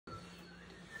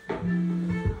So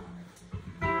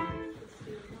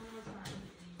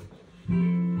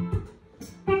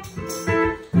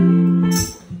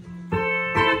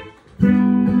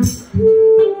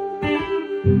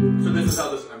this is how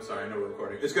this, I'm sorry, I know we're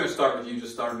recording. It's going to start with you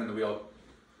just starting and then we all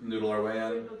noodle our way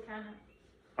in.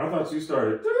 I thought you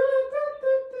started.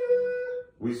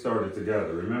 We started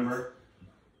together, remember?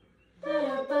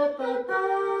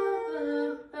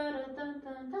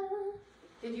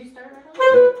 Did you start right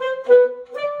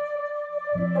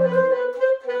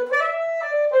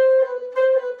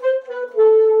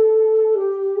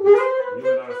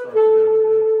You and I start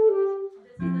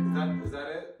together, Is that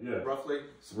it? yeah. Roughly?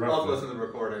 Roughly. I'll listen to the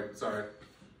recording, sorry.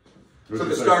 Would So you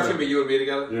the say start's so? going to be you and me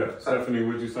together? Yeah. Stephanie,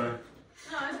 what'd you say?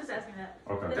 No, I was just asking that.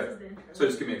 Okay. This is the intro. So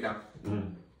just give me a count.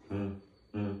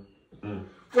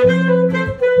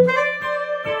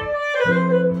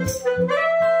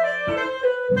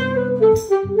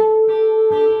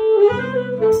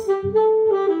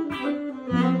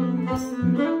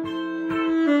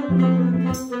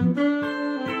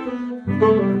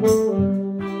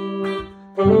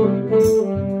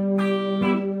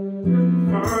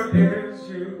 Far as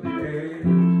you live,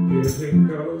 here he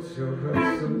goes, your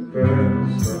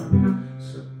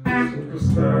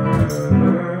superstar.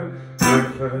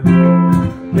 Never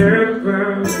get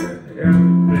about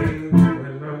everything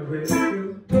when I'm with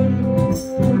you.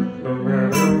 No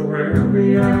matter where we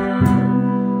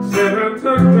are. Said I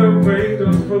tucked away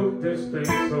those foolish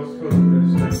things, those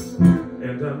foolishness,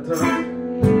 and undone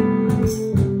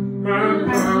my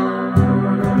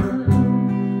heart.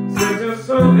 Since you're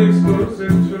so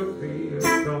exclusive, truly, you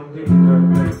don't need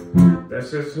nothing. That's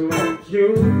just who you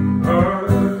are.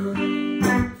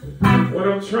 What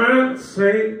I'm trying to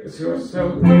say is you're so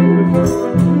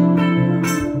beautiful.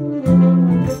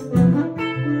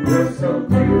 You're so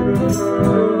beautiful.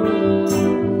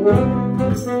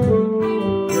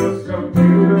 You're so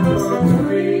beautiful to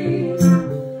me.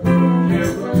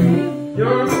 Can't believe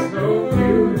you're so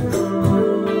beautiful.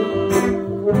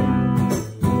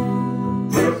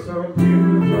 You're so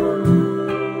beautiful.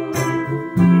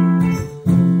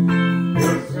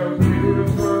 You're so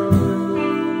beautiful.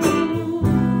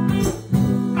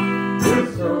 You're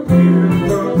so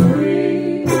beautiful to me.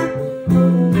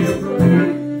 Can't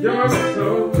believe you're so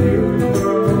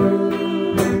beautiful.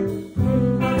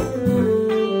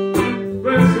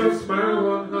 Bless your smile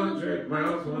 100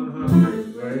 miles,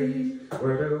 100 ways.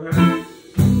 Where do I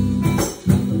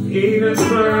even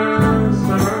start?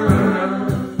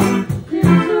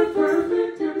 Picture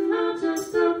perfect and not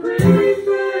just a pretty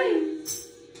face.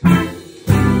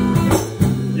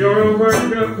 You're a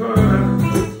work of art.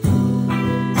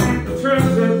 I tried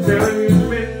to tell you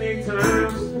many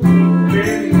times,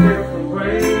 many different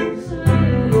ways.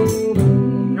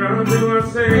 How do I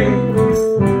say?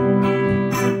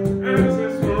 I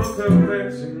just want to let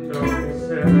you know it's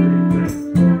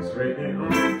everything. It's written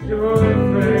on your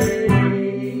face.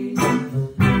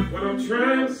 What I'm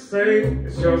trying to say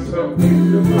is you're so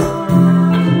beautiful.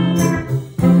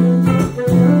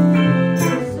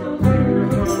 You're so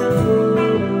beautiful.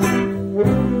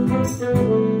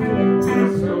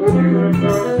 You're so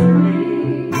beautiful to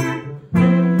me.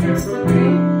 Can't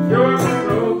believe you're so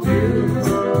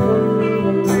beautiful.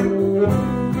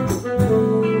 You're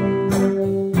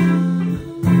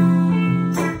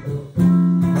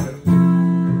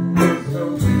so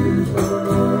beautiful.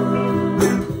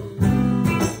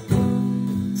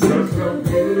 You're so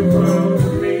beautiful to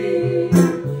me.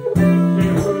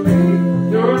 Can't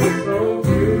believe you're so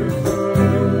beautiful.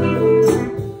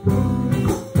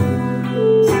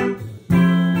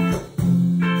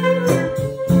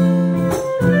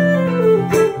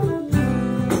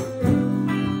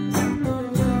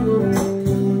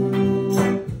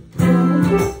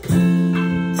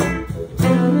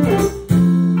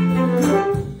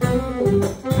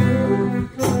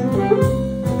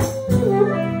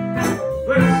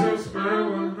 Bless your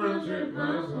smile 100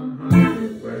 miles,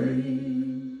 100 ways.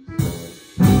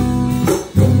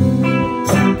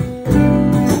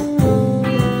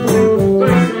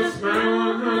 Bless your smile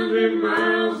 100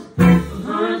 miles,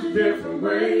 100 different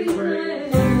ways.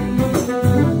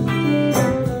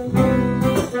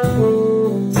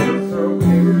 You're so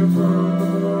beautiful.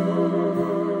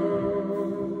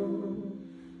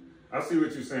 I see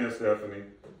what you're saying, Stephanie.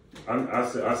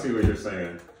 I see what you're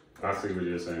saying. I see what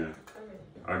you're saying.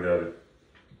 I got it.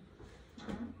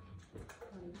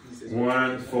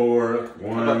 1, 4,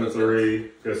 1,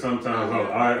 3. Because sometimes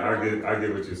I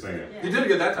get what you're saying. Yeah. You did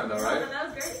good that time though, right?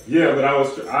 That was great. Yeah, but I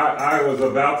was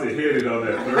about to hit it on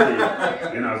that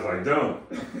 3, and I was like, don't.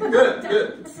 Good,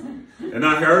 good. And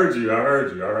I heard you.